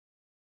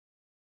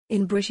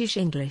In British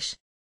English.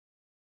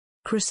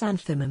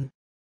 Chrysanthemum.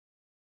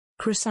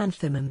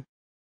 Chrysanthemum.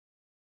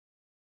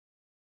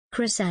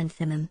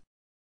 Chrysanthemum.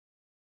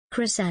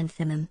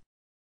 Chrysanthemum.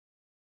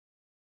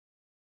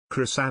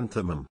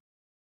 Chrysanthemum.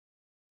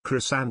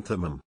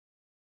 Chrysanthemum.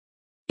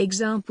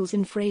 Examples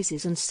in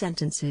phrases and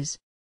sentences.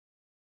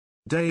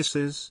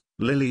 Daisies,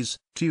 lilies,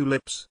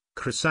 tulips,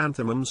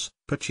 chrysanthemums,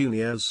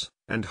 petunias,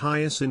 and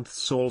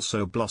hyacinths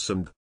also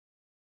blossomed.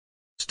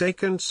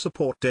 Stake and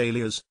support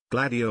dahlias,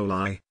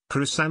 gladioli,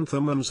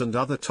 chrysanthemums and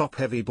other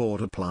top-heavy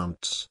border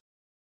plants.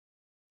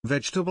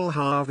 Vegetable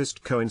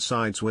harvest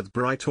coincides with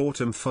bright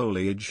autumn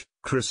foliage,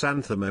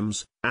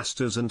 chrysanthemums,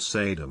 asters and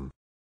sedum.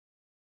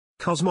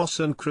 Cosmos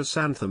and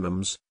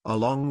chrysanthemums,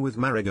 along with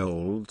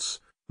marigolds,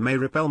 may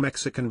repel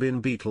Mexican bean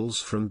beetles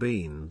from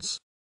beans.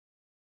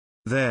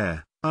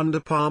 There, under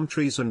palm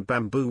trees and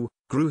bamboo,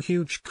 grew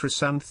huge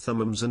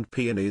chrysanthemums and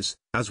peonies,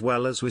 as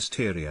well as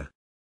wisteria.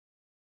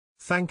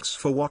 Thanks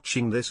for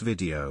watching this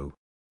video.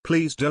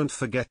 Please don't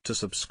forget to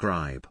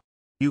subscribe.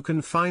 You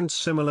can find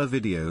similar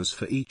videos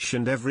for each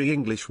and every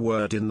English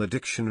word in the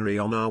dictionary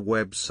on our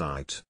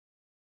website.